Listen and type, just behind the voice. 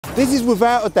This is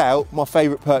without a doubt my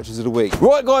favourite purchase of the week.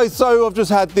 Right guys, so I've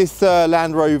just had this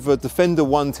Land Rover Defender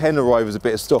 110 arrive as a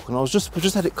bit of stock, and I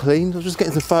just had it cleaned. I was just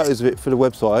getting some photos of it for the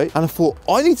website, and I thought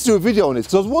I need to do a video on this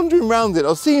because I was wandering around it. I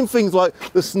was seeing things like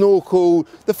the snorkel,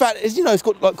 the fact is, you know, it's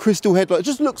got like crystal headlights. It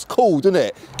just looks cool, doesn't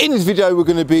it? In this video, we're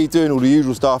going to be doing all the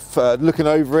usual stuff, looking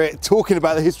over it, talking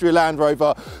about the history of Land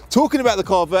Rover, talking about the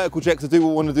car vertical checks. I do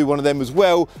want to do one of them as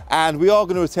well, and we are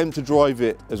going to attempt to drive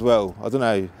it as well. I don't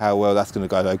know how well that's going to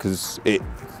go though, because it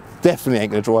definitely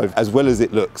ain't going to drive as well as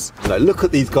it looks. You know, look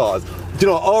at these cars. Do you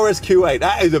know what, RSQ8,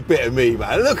 that is a bit of me,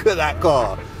 man. Look at that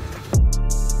car.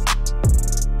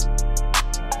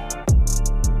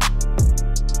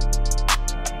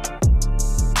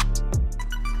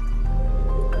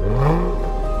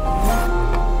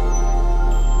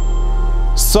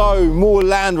 So, more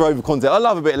Land Rover content. I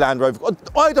love a bit of Land Rover.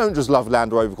 I don't just love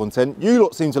Land Rover content, you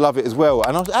lot seem to love it as well.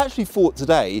 And I actually thought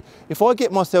today, if I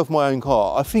get myself my own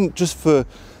car, I think just for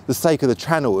the sake of the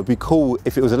channel, it'd be cool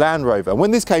if it was a Land Rover. And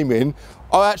when this came in,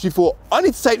 I actually thought, I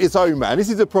need to take this home, man. This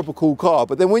is a proper cool car.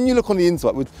 But then when you look on the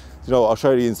inside, you know, I'll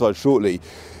show you the inside shortly.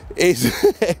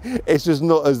 It's just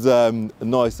not as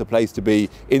nice a place to be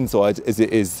inside as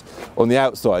it is on the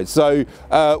outside. So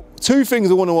two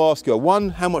things I want to ask you. One,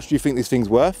 how much do you think this thing's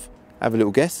worth? Have a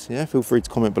little guess, yeah, feel free to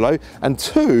comment below. And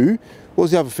two, what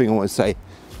was the other thing I want to say?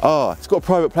 It's got a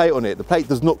private plate on it. The plate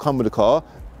does not come with the car.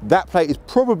 That plate is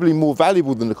probably more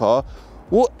valuable than the car.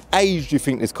 What age do you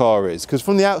think this car is? Because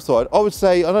from the outside, I would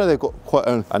say, I know they've got quite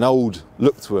an old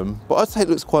look to them, but I'd say it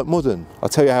looks quite modern. I'll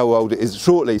tell you how old it is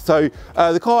shortly. So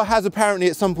the car has apparently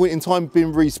at some point in time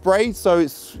been resprayed, so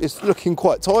it's looking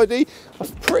quite tidy. I'm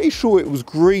pretty sure it was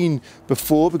green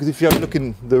before, because if you have a look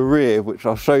in the rear, which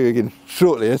I'll show you again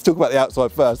shortly, let's talk about the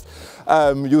outside first.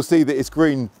 You'll see that it's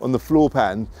green on the floor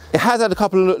pan. It has had a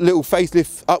couple of little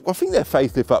facelift I think they're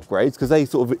facelift upgrades, because they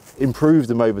sort of improved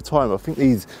them over time. I think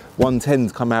these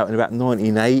 110s come out in about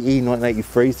 1980,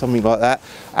 1983, something like that.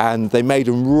 And they made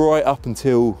them right up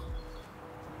until,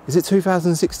 is it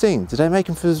 2016? Did they make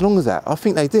them for as long as that? I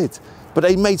think they did. But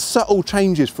they made subtle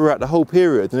changes throughout the whole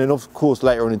period. And then of course,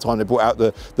 later on in time, they brought out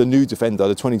the new Defender,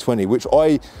 the 2020, which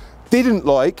I didn't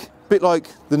like, a bit like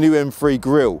the new M3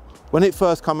 grille. When it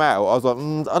first come out, I was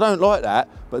like, I don't like that.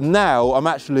 But now I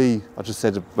just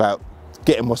said about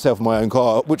getting myself my own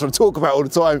car, which I talk about all the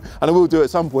time, and I will do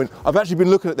at some point. I've actually been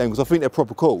looking at them because I think they're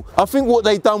proper cool. I think what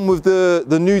they've done with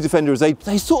the new Defender is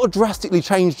they sort of drastically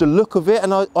changed the look of it,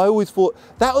 and I always thought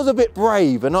that was a bit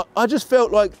brave, and I just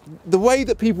felt like the way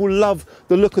that people love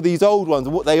the look of these old ones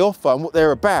and what they offer and what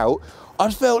they're about, I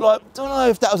just felt like, don't know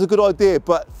if that was a good idea,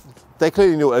 but they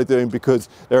clearly know what they're doing because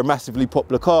they're a massively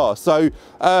popular car. So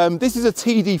this is a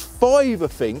TD5, I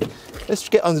think. Let's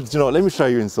get under, do you know what, let me show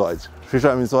you inside. Should we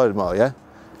show them inside, Mark, yeah?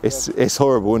 It's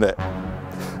horrible, isn't it?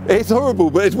 It's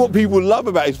horrible, but it's what people love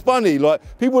about it. It's funny,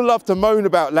 like, people love to moan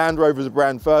about Land Rover as a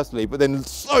brand firstly, but then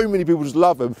so many people just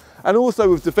love them. And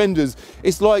also with Defenders,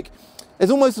 it's like,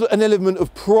 there's almost an element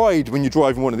of pride when you're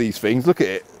driving one of these things. Look at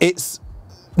it. It's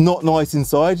not nice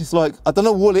inside. It's like, I don't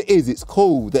know what it is. It's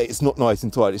cool that it's not nice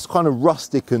inside. It's kind of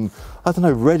rustic and, I don't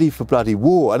know, ready for bloody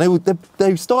war. And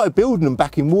they started building them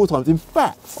back in war times. In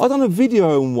fact, I done a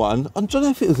video on one. I don't know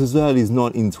if it was as early as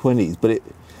 1920s, but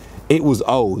it was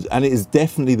old, and it is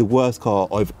definitely the worst car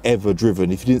I've ever driven.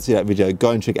 If you didn't see that video,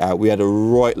 go and check it out. We had a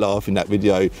right laugh in that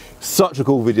video. Such a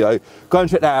cool video. Go and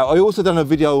check that out. I also done a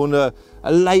video on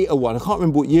a later one. I can't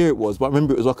remember what year it was, but I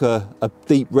remember it was like a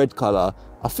deep red colour.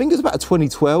 I think it was about a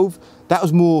 2012. That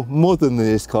was more modern than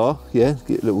this car. Yeah,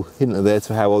 get a little hint of there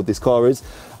to how old this car is.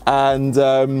 And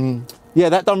yeah,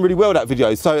 that done really well, that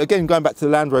video. So again, going back to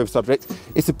the Land Rover subject,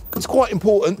 it's quite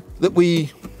important that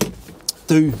we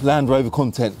do Land Rover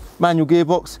content. Manual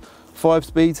gearbox,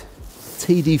 5-speed,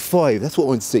 TD5. That's what I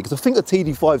want to see, because I think the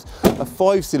TD5's a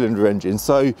 5-cylinder engine.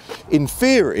 So in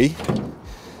theory,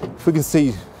 if we can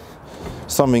see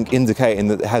something indicating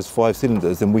that it has 5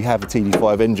 cylinders, then we have a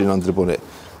TD5 engine under the bonnet.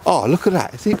 Oh, look at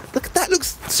that. See, look, that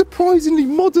looks surprisingly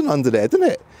modern under there, doesn't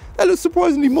it? That looks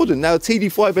surprisingly modern. Now, the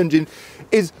TD5 engine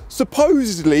is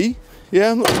supposedly,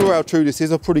 yeah, I'm not sure how true this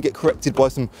is. I'll probably get corrected by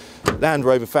some Land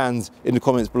Rover fans in the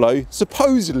comments below.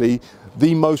 Supposedly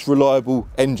the most reliable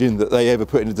engine that they ever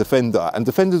put in a Defender. And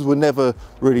Defenders were never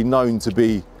really known to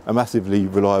be a massively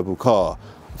reliable car.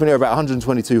 I think they're about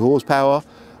 122 horsepower.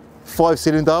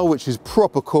 5-cylinder, which is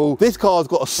proper cool. This car's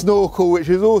got a snorkel, which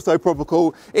is also proper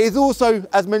cool. It is also,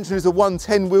 as mentioned, it's a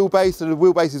 110 wheelbase, so the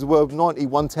wheelbase is a world 90,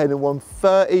 110 and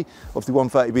 130. Obviously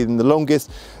 130 being the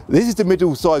longest. This is the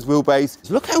middle-sized wheelbase.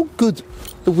 Look how good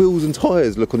the wheels and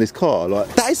tyres look on this car.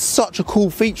 Like, that is such a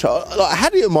cool feature. Like, I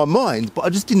had it in my mind, but I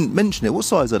just didn't mention it. What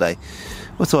size are they?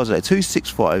 what tires are they?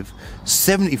 265,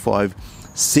 75,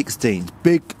 16.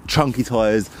 Big chunky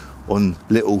tyres on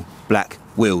little black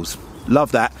wheels.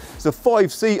 Love that. It's a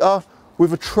 5-seater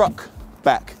with a truck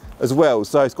back as well.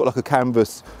 So it's got like a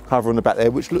canvas cover on the back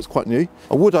there, which looks quite new.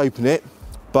 I would open it,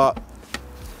 but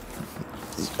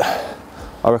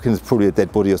I reckon there's probably a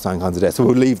dead body or something under there, so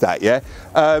we'll leave that, yeah?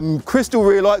 Crystal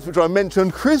rear lights, which I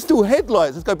mentioned. Crystal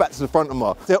headlights, let's go back to the front of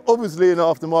them. They're obviously an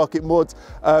aftermarket mod,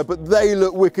 but they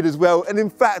look wicked as well. And in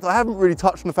fact, I haven't really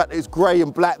touched on the fact that it's grey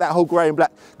and black, that whole grey and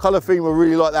black colour theme, I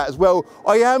really like that as well.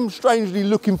 I am strangely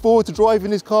looking forward to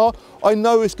driving this car. I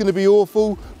know it's gonna be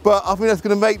awful, but I think that's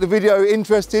gonna make the video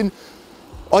interesting.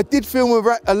 I did film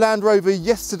a Land Rover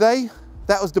yesterday.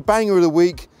 That was the banger of the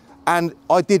week, and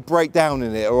I did break down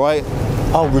in it, all right?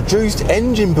 Oh, reduced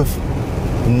engine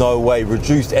no way,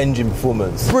 reduced engine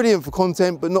performance. Brilliant for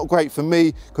content, but not great for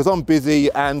me, because I'm busy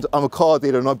and I'm a car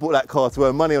dealer and I bought that car to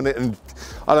earn money on it, and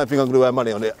I don't think I'm gonna earn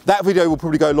money on it. That video will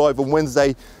probably go live on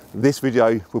Wednesday. This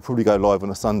video will probably go live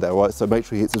on a Sunday, all right? So make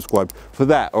sure you hit subscribe for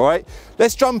that, all right?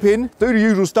 Let's jump in, do the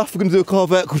usual stuff. We're gonna do a car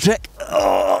vertical check.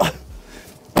 Oh.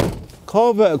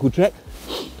 Car vertical check.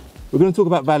 We're gonna talk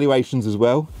about valuations as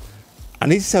well. I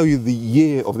need to tell you the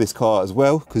year of this car as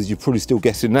well, because you're probably still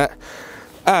guessing that.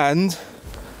 And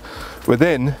we're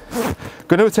then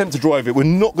going to attempt to drive it. We're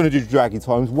not going to do draggy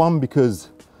times. One, because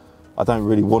I don't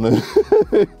really want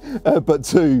to, but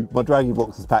two, my draggy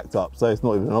box is packed up, so it's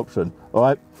not even an option. All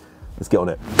right, let's get on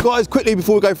it. Guys, quickly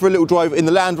before we go for a little drive in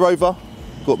the Land Rover,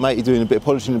 got matey doing a bit of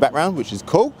polishing in the background, which is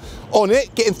cool. On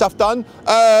it, getting stuff done.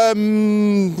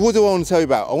 What do I want to tell you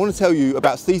about? I want to tell you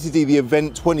about CCD The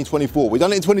Event 2024. We've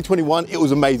done it in 2021, it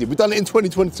was amazing. We've done it in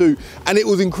 2022, and it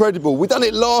was incredible. We've done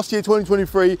it last year,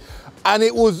 2023, and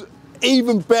it was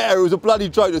even better. It was a bloody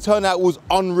joke. The turnout was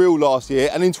unreal last year,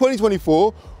 and in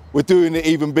 2024, we're doing it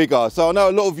even bigger. So I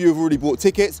know a lot of you have already bought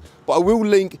tickets, but I will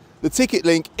link the ticket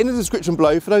link in the description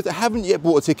below for those that haven't yet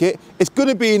bought a ticket. It's going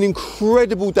to be an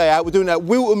incredible day out. We're doing that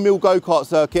Wilton Mill go-kart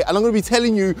circuit, and I'm going to be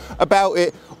telling you about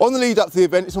it on the lead up to the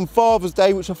event. It's on Father's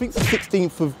Day, which I think is the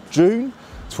 16th of June,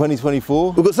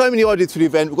 2024. We've got so many ideas for the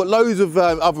event. We've got loads of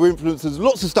other influencers,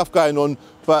 lots of stuff going on,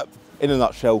 but in a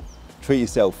nutshell, treat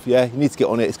yourself, yeah? You need to get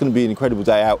on it. It's going to be an incredible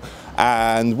day out.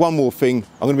 And one more thing,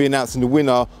 I'm going to be announcing the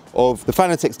winner of the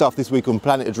Fanatec stuff this week on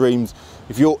Planet of Dreams.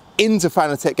 If you're into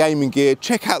Fanatec gaming gear,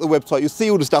 check out the website. You'll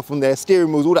see all the stuff on there,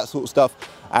 steering wheels, all that sort of stuff.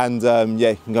 And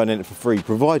yeah, you can go and enter it for free,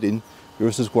 providing you're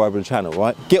a subscriber to the channel,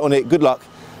 right? Get on it, good luck.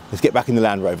 Let's get back in the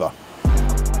Land Rover.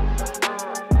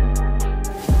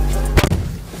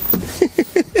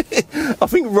 I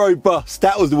think robust,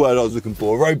 that was the word I was looking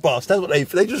for. Robust, that's what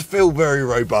they just feel very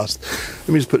robust. Let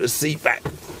me just put the seat back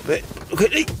a bit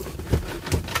quickly.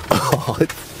 Oh,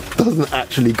 it doesn't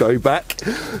actually go back.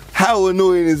 How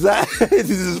annoying is that?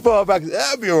 This is as far back as,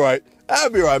 that'll be all right.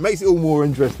 That'll be all right, makes it all more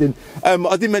interesting.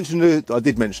 I did mention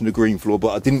the green floor, but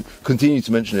I didn't continue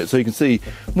to mention it. So you can see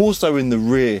more so in the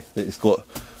rear that it's got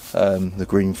the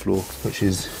green floor, which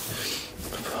is,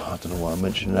 I don't know why I'm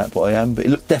mentioning that, but I am. But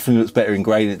it definitely looks better in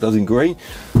grey than it does in green.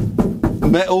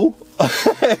 Metal,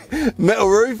 metal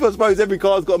roof. I suppose every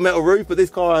car's got a metal roof, but this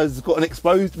car has got an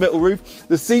exposed metal roof.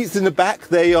 The seats in the back,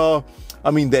 they are,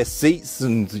 I mean, they're seats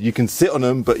and you can sit on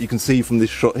them, but you can see from this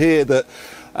shot here that,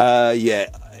 yeah,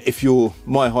 if you're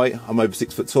my height, I'm over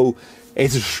 6 foot tall.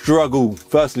 It's a struggle,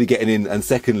 firstly getting in, and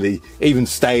secondly, even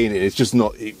staying in. It's just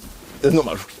not. There's not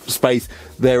much space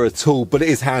there at all, but it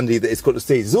is handy that it's got the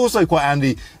seats. It's also quite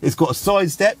handy, it's got a side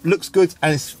step, looks good,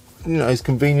 and it's, you know, it's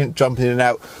convenient jumping in and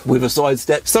out with a side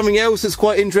step. Something else that's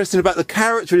quite interesting about the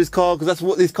character of this car, because that's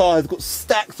what this car has got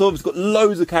stacks of, it's got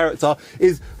loads of character,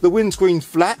 is the windscreen's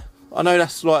flat. I know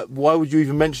that's like, why would you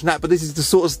even mention that? But this is the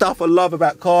sort of stuff I love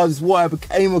about cars. It's why I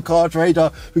became a car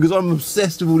trader, because I'm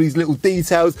obsessed with all these little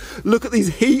details. Look at these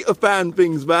heater fan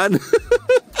things, man.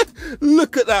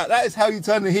 Look at that. That is how you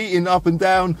turn the heating up and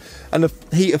down, and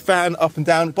the heater fan up and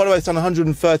down. By the way, it's done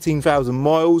 113,000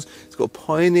 miles. It's got a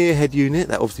Pioneer head unit.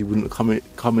 That obviously wouldn't come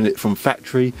in it from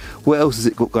factory. What else has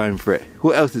it got going for it?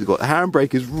 What else has it got? The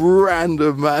handbrake is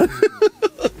random, man.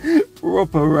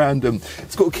 Proper random.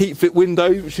 It's got a keep fit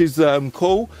window, which is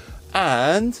cool.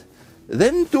 And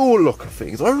them door locker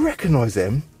things, I recognise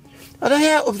them. Are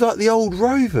they out of like the old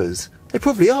Rovers? They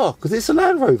probably are, because it's a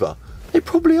Land Rover. They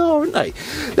probably are, aren't they?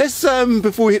 Let's,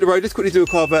 before we hit the road, let's quickly do a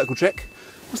car vertical check.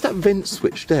 What's that vent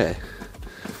switch there?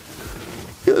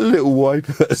 Get the little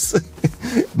wipers.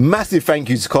 Massive thank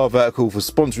you to Car Vertical for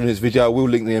sponsoring this video. I will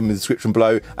link them in the description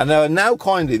below. And they are now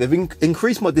kindly, they've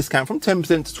increased my discount from 10%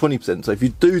 to 20%. So if you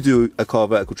do a Car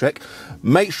Vertical check,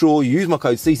 make sure you use my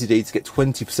code CCD to get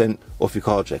 20% off your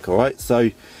car check, all right?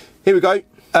 So here we go.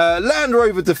 Land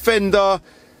Rover Defender.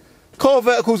 Car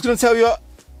Vertical is going to tell you,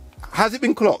 has it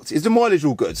been clocked? Is the mileage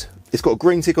all good? It's got a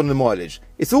green tick on the mileage.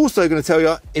 It's also going to tell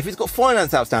you if it's got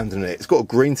finance outstanding on it. It's got a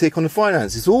green tick on the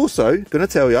finance. It's also going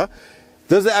to tell you,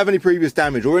 does it have any previous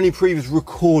damage or any previous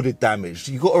recorded damage?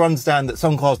 You've got to understand that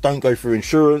some cars don't go through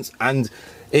insurance, and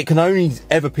it can only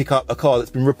ever pick up a car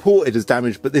that's been reported as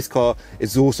damaged, but this car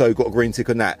has also got a green tick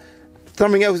on that.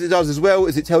 Something else it does as well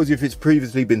is it tells you if it's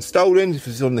previously been stolen, if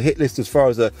it's on the hit list as far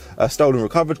as a stolen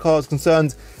recovered car is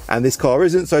concerned, and this car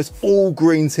isn't, so it's all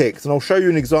green ticks. And I'll show you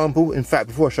an example. In fact,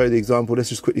 before I show you the example, let's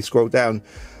just quickly scroll down.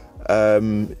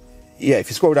 Yeah, if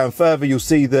you scroll down further, you'll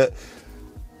see that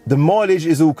the mileage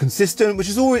is all consistent, which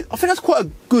is always, I think that's quite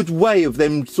a good way of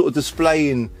them sort of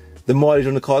displaying the mileage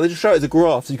on the car. They just show it as a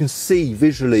graph so you can see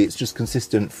visually it's just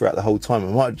consistent throughout the whole time. I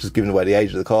might have just given away the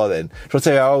age of the car then. Shall I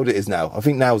tell you how old it is now? I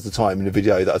think now's the time in the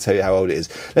video that I'll tell you how old it is.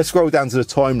 Let's scroll down to the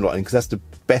timeline because that's the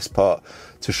best part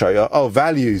to show you. Oh,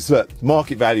 values, look,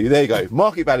 market value, there you go.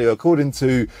 Market value according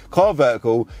to Car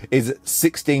Vertical is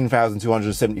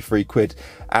 16,273 quid.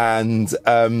 And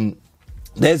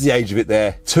there's the age of it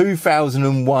there,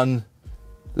 2001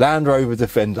 Land Rover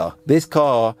Defender. This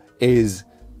car is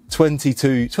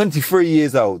 23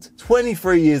 years old.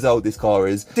 23 years old this car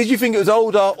is. Did you think it was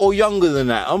older or younger than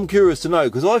that? I'm curious to know,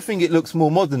 because I think it looks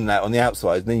more modern than that on the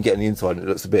outside, and then you get on the inside and it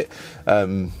looks a bit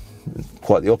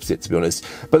quite the opposite, to be honest.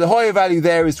 But the higher value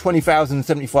there is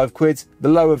 20,075 quid. The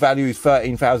lower value is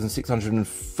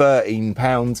 13,613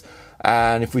 pounds.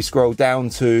 And if we scroll down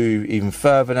to even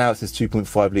further now, it says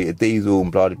 2.5 litre diesel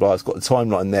and blah, blah, blah. It's got the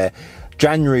timeline there.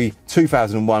 January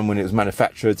 2001 when it was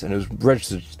manufactured, and it was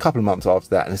registered a couple of months after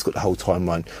that, and it's got the whole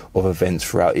timeline of events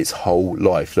throughout its whole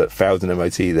life. Look, failed an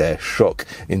MOT there, shock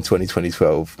in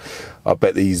 2012. I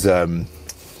bet these,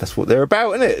 that's what they're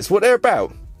about, isn't it? It's what they're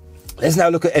about. Let's now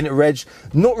look at Enter Reg.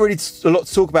 Not really a lot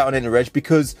to talk about on Enter Reg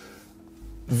because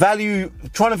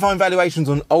trying to find valuations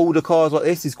on older cars like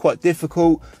this is quite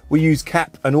difficult. We use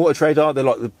Cap and Auto Trader. They're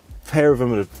like the pair of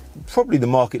them are probably the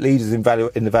market leaders in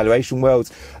the valuation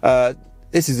world.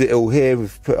 This is it all here.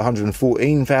 We've put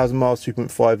 114,000 miles,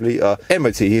 2.5 litre.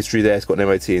 MOT history there. It's got an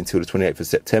MOT until the 28th of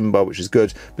September, which is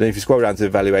good. But then if you scroll down to the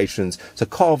valuations, so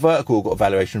Car Vertical got a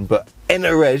valuation, but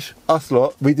Enter Reg, us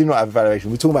lot, we do not have a valuation.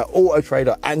 We're talking about Auto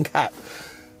Trader and Cap,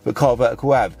 but Car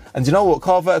Vertical have. And do you know what?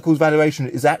 Car Vertical's valuation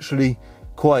is actually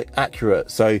quite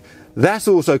accurate. So that's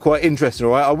also quite interesting,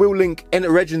 all right? I will link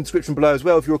Enter Reg in the description below as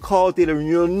well. If you're a car dealer and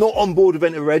you're not on board with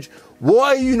Enter Reg, why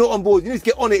are you not on board? You need to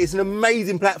get on it. It's an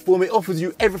amazing platform. It offers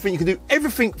you everything. You can do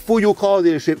everything for your car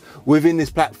dealership within this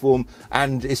platform,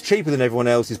 and it's cheaper than everyone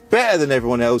else. It's better than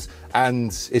everyone else,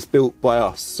 and it's built by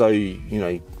us. So, you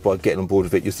know, by getting on board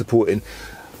with it, you're supporting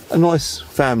a nice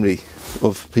family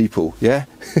of people, yeah?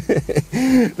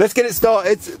 Let's get it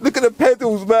started. Look at the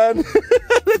pedals, man.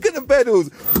 Look at the pedals.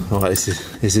 All right,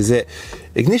 this is it.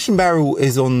 Ignition barrel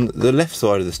is on the left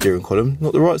side of the steering column,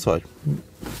 not the right side.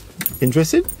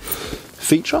 Interesting.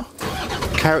 Feature,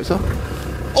 character.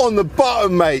 On the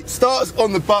button, mate. Starts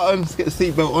on the button. Let's get the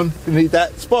seatbelt on. We need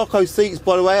that. Sparco seats,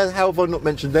 by the way. How have I not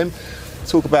mentioned them?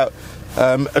 Talk about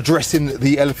addressing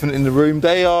the elephant in the room.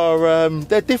 They are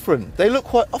they're different. They look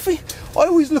quite, I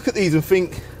always look at these and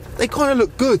think they kind of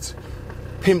look good,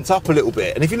 pimped up a little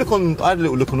bit. And if you look on, I had a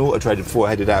little look on Auto Trader before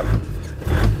I headed out.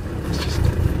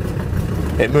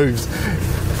 It moves.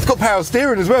 It's got power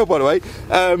steering as well, by the way.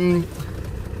 And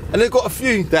they've got a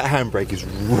few. That handbrake is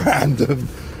random.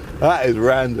 That is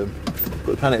random.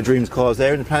 Got the Planet of Dreams cars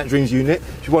there in the Planet of Dreams unit.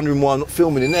 If you're wondering why I'm not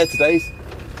filming in there today,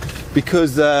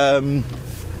 because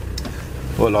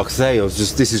well, like I say,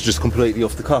 this is just completely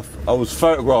off the cuff. I was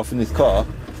photographing this car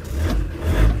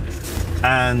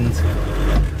and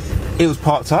it was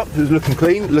parked up, it was looking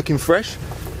clean, looking fresh,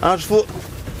 and I just thought,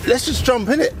 let's just jump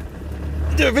in it,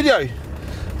 do a video,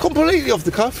 completely off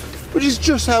the cuff, which is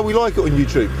just how we like it on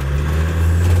YouTube.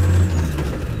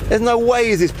 There's no way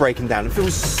is this breaking down. It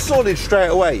feels solid straight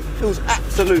away. It feels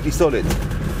absolutely solid.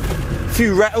 A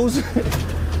few rattles,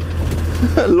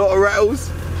 a lot of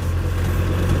rattles.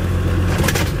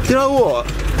 You know what?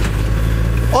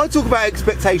 I talk about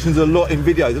expectations a lot in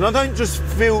videos, and I don't just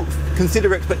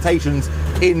consider expectations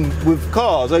with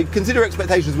cars. I consider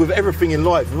expectations with everything in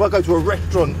life. If I go to a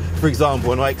restaurant, for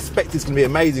example, and I expect it's going to be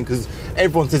amazing because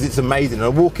everyone says it's amazing, and I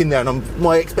walk in there and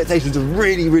my expectations are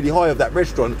really, really high of that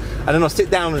restaurant, and then I sit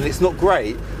down and it's not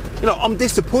great, you know, I'm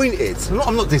disappointed.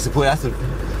 I'm not disappointed.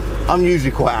 I'm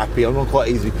usually quite happy. I'm not quite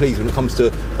easily pleased when it comes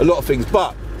to a lot of things,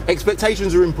 but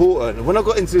expectations are important. When I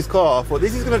got into this car, I thought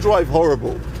this is going to drive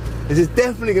horrible. This is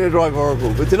definitely going to drive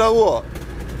horrible. But do you know what?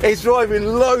 It's driving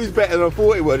loads better than I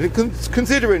thought it would. And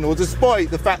considering, or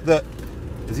despite the fact that,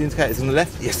 is the indicators on the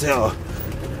left? Yes, they are.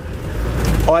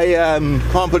 I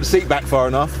can't put the seat back far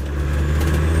enough.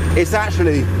 It's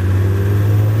actually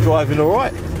driving all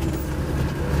right.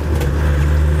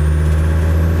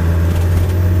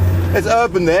 There's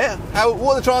Urban there.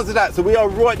 What are the chances of that? So we are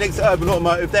right next to Urban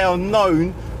Automotive. They are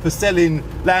known for selling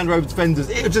Land Rover Defenders.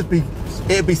 It'd be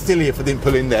silly if I didn't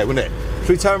pull in there, wouldn't it? Should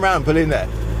we turn around and pull in there?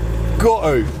 Got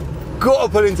to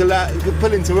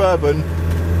pull into Urban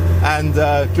and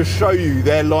just show you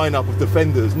their lineup of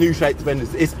Defenders, new shape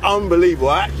Defenders. It's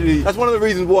unbelievable. Actually, that's one of the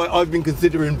reasons why I've been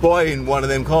considering buying one of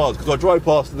them cars, because I drive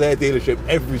past their dealership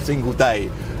every single day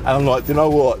and I'm like, do you know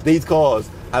what? These cars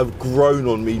have grown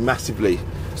on me massively.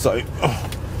 So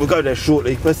we'll go there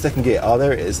shortly. Where's second gear? Oh,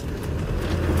 there it is.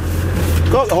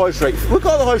 Go up the high street. We'll go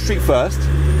up the high street first.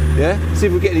 Yeah, see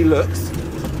if we get any looks.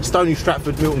 Stony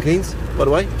Stratford, Milton Keynes, by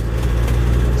the way.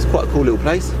 It's quite a cool little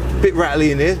place. Bit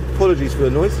rattly in here. Apologies for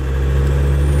the noise.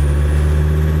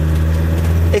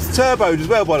 It's turboed as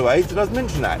well, by the way. Did I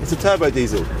mention that? It's a turbo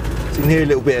diesel. So you can hear a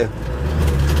little bit of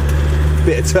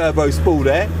turbo spool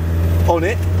there on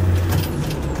it.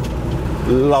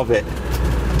 Love it.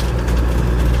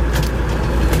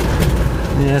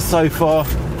 Yeah, so far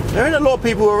there ain't a lot of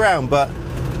people around, but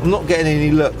I'm not getting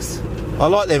any looks. I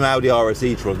like them Audi RS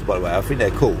e-trons, by the way. I think they're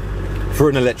cool for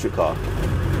an electric car,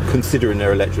 considering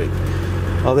they're electric.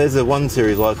 Oh, there's a 1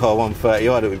 Series like car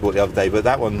 130i that we bought the other day, but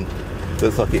that one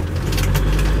looks like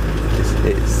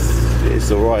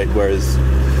it's all right. Whereas,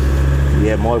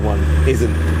 yeah, my one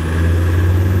isn't.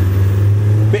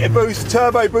 Bit of boost,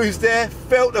 turbo boost there.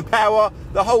 Felt the power.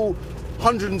 The whole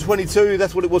 122.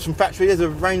 That's what it was from factory. There's a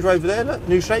Range Rover there. Look,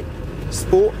 new shape,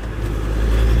 sport.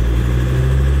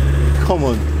 Come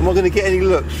on, am I going to get any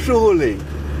looks? Surely.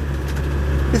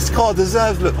 This car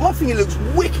deserves look. I think it looks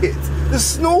wicked. The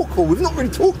snorkel, we've not really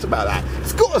talked about that.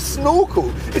 It's got a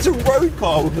snorkel. It's a road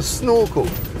car with a snorkel.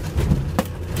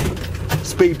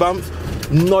 Speed bumps,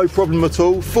 no problem at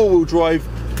all. 4-wheel drive,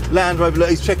 Land Rover. Look,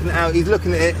 he's checking it out. He's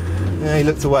looking at it. Yeah, he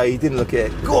looked away. He didn't look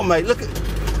at it. Go on, mate. Look at.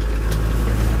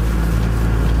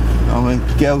 I mean,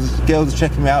 girls are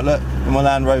checking me out. Look, in my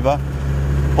Land Rover.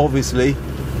 Obviously,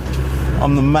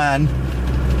 I'm the man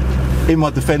in my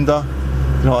Defender.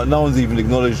 You know, no one's even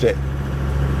acknowledged it.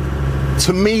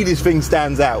 To me, this thing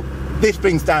stands out. This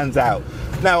thing stands out.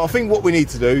 Now, I think what we need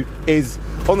to do is,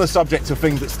 on the subject of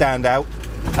things that stand out,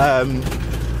 on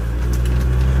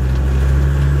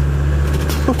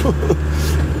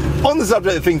the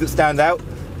subject of things that stand out,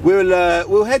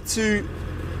 we'll head to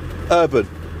Urban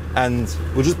and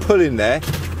we'll just pull in there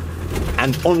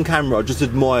and on camera just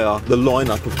admire the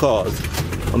lineup of cars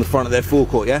on the front of their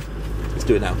forecourt. Yeah, let's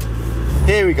do it now.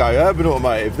 Here we go, Urban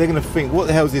Automotive. They're going to think, what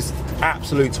the hell is this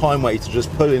absolute time waster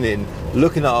just pulling in,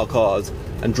 looking at our cars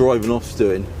and driving off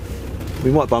doing? We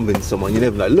might bump into someone, you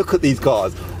never know. Look at these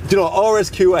cars. Do you know what,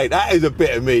 RSQ8, that is a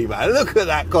bit of me, man. Look at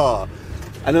that car.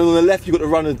 And then on the left you've got the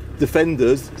runner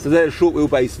Defenders, so they're short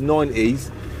wheelbase 90s,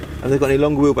 and they've got any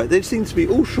longer wheelbase. They seem to be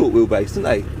all short wheelbase, don't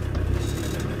they?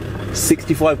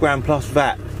 65 grand plus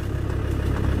VAT.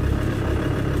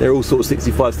 They're all sort of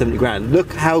 65, 70 grand.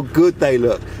 Look how good they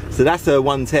look. So that's a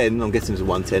 110, I'm guessing it's a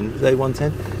 110. Is they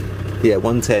 110? Yeah,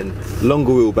 110.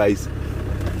 Longer wheelbase.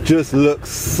 Just looks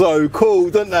so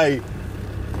cool, don't they?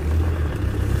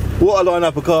 What a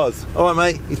lineup of cars. All right,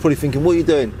 mate. He's probably thinking, what are you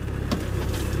doing?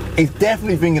 He's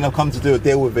definitely thinking I've come to do a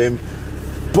deal with him,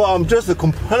 but I'm just a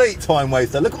complete time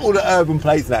waster. Look at all the Urban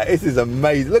plates now. This is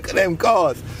amazing. Look at them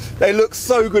cars. They look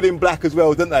so good in black as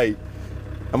well, don't they?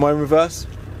 Am I in reverse?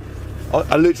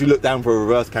 I literally looked down for a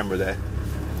reverse camera there.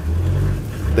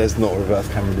 There's not a reverse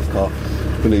camera in this car,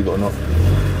 believe it or not.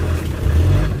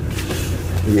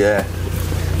 Yeah.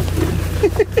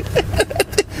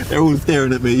 They're all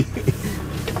staring at me.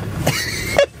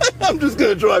 I'm just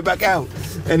gonna drive back out.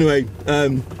 Anyway,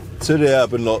 to the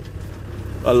Urban lot.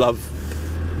 I love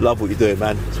what you're doing,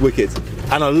 man. It's wicked.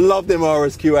 And I love them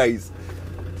RSQAs.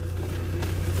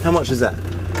 How much is that?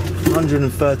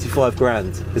 135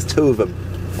 grand. There's 2 of them.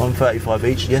 135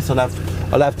 each. Yes, I'll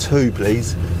have 2,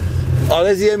 please. Oh,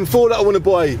 there's the M4 that I want to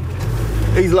buy.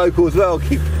 He's local as well.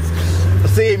 I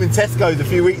see him in Tesco's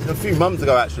a few months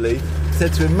ago actually.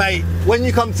 Said to him, mate, when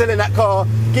you come selling that car,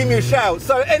 give me a shout.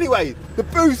 So anyway, the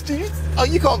boost,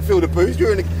 you can't feel the boost.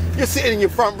 You're sitting in your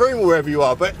front room or wherever you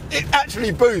are, but it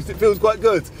actually boosts. It feels quite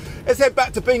good. Let's head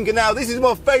back to Bingo now. This is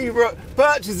my favourite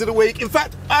purchase of the week. In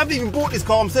fact, I haven't even bought this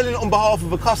car. I'm selling it on behalf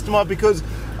of a customer because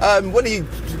when he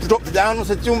dropped it down, I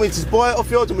said, do you want me to buy it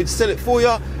off you or do you want me to sell it for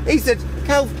you? He said,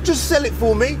 Cal, just sell it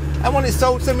for me, and when it's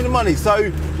sold, send me the money.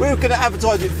 So we're going to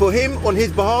advertise it for him on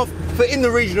his behalf for in the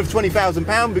region of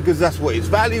 £20,000 because that's what its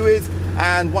value is.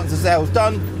 And once the sale's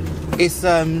done, it's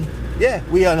yeah,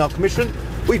 we earn our commission,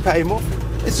 we pay him off,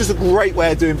 it's just a great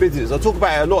way of doing business. I talk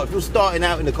about it a lot. If you're starting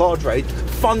out in the car trade,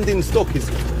 funding stock is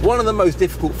one of the most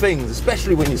difficult things,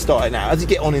 especially when you're starting out. As you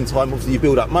get on in time, obviously you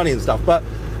build up money and stuff, but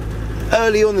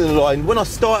early on in the line, when I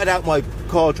started out my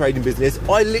car trading business,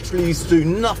 I literally used to do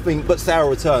nothing but sale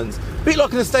returns. A bit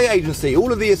like an estate agency.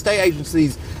 All of the estate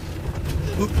agencies,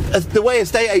 the way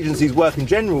estate agencies work in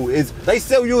general is they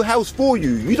sell your house for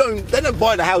you. They don't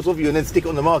buy the house off you and then stick it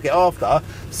on the market after.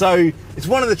 So it's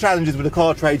one of the challenges with the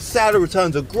car trade. Sale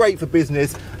returns are great for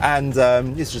business, and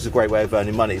it's just a great way of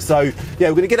earning money. So yeah,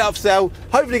 we're going to get it up for sale.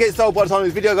 Hopefully get sold by the time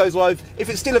this video goes live. If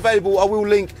it's still available, I will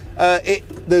link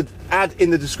the ad in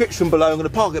the description below. I'm going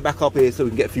to park it back up here so we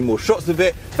can get a few more shots of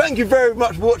it. Thank you very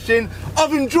much for watching.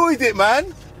 I've enjoyed it,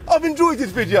 man. I've enjoyed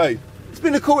this video. It's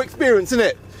been a cool experience, isn't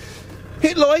it?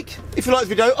 Hit like if you like the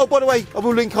video. Oh, by the way, I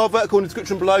will link our vertical in the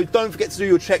description below. Don't forget to do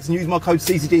your checks and use my code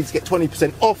CCD to get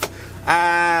 20% off.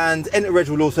 And Enter Reg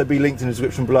will also be linked in the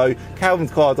description below. Calvin's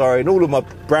Car Diary and all of my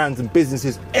brands and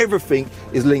businesses, everything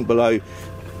is linked below.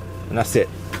 And that's it.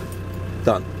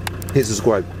 Done. Hit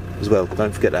subscribe as well.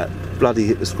 Don't forget that. Bloody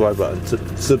hit the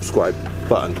subscribe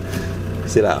button.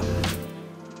 See you later.